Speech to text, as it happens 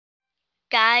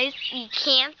Guys, you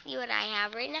can't see what I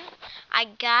have right now. I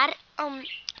got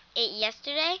it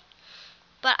yesterday,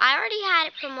 but I already had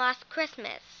it from last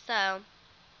Christmas, so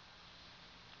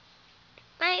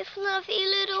my fluffy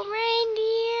little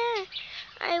reindeer.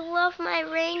 I love my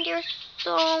reindeer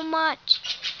so much.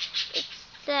 It's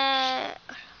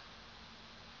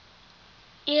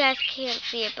you guys can't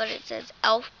see it, but it says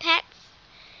Elf Pets.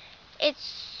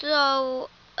 It's so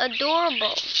adorable.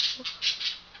 What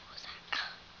was that?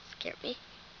 Scared me.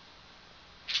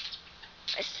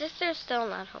 My sister's still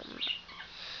not home.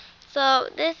 So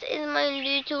this is my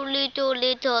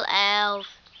little elf.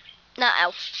 Not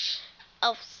elf.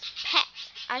 Elf's pet.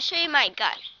 I'll show you my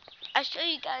gun. I'll show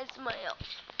you guys my elf.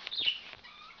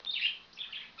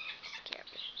 Scared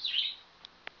me.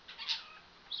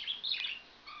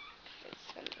 Let's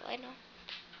turn the light on.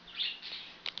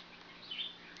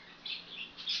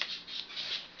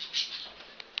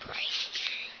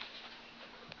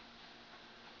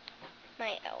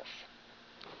 My elf.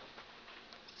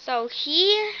 So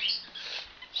he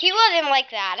wasn't like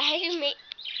that. I made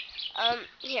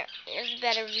here's a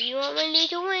better view of my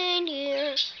little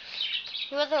reindeer.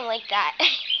 He wasn't like that.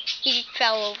 He just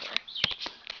fell over.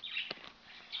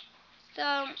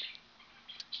 So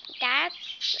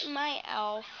that's my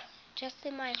elf, just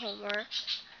in my homework.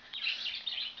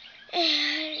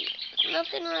 And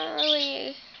nothing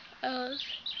really else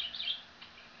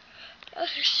I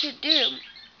should do.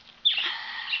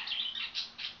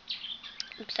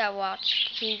 Except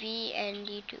watch TV and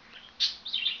YouTube.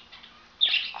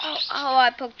 Oh, I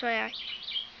poked my eye.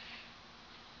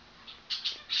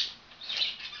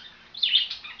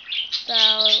 So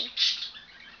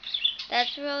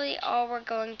that's really all we're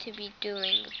going to be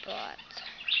doing, but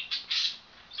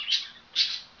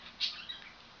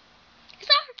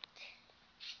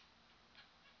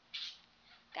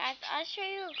guys, I'll show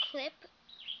you a clip.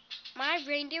 My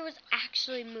reindeer was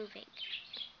actually moving.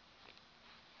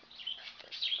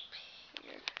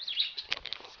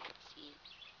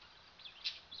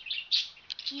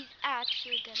 He's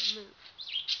actually gonna move.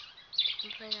 You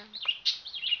can play it on the clip.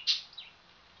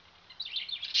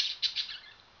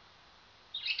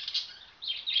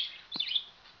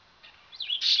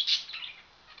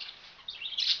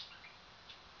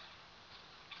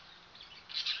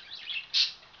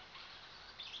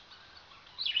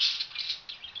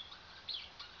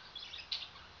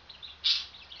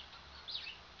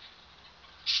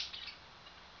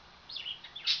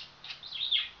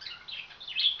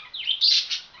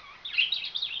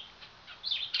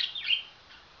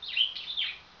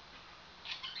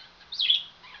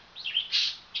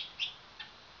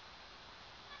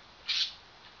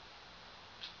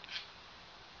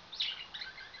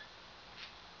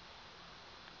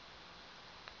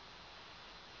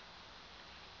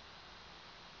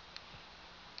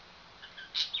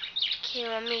 Okay,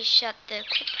 let me shut the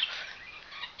clip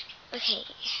off. Okay.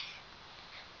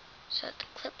 Shut the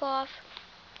clip off.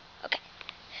 Okay.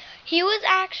 He was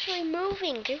actually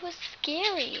moving. It was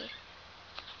scary.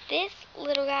 This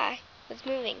little guy was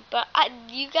moving. But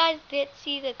you guys did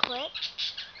see the clip.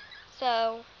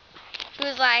 So, he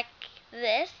was like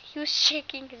this. He was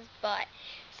shaking his butt.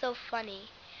 So funny.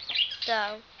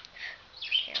 So,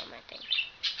 here on my thing.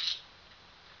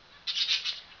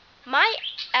 My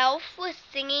elf was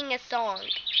singing a song,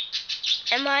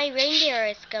 and my reindeer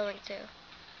is going to.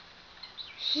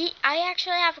 I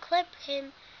actually have a clip of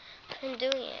him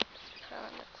doing it. Put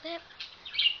on the clip.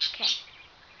 Okay.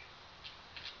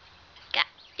 Got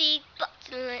big butts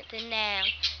in it now.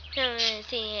 Come and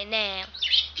see it now.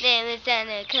 Then it's on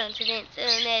the continent.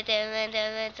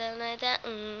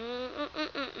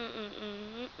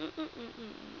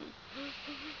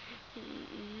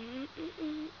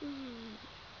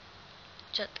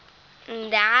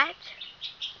 That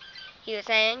he was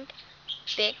saying,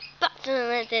 big butts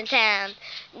in town.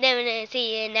 Never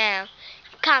see it now.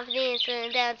 Confidence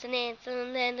and dancing and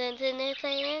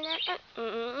playing that.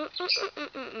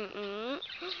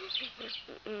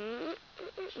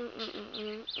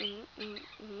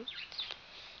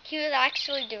 He was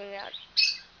actually doing that.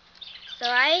 So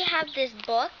I have this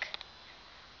book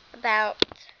about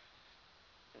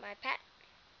my pet.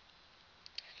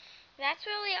 That's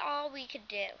really all we could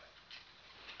do.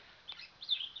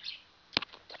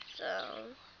 So,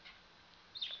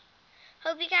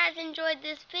 hope you guys enjoyed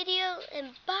this video,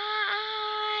 and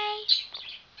bye!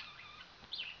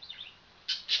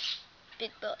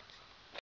 Big butt.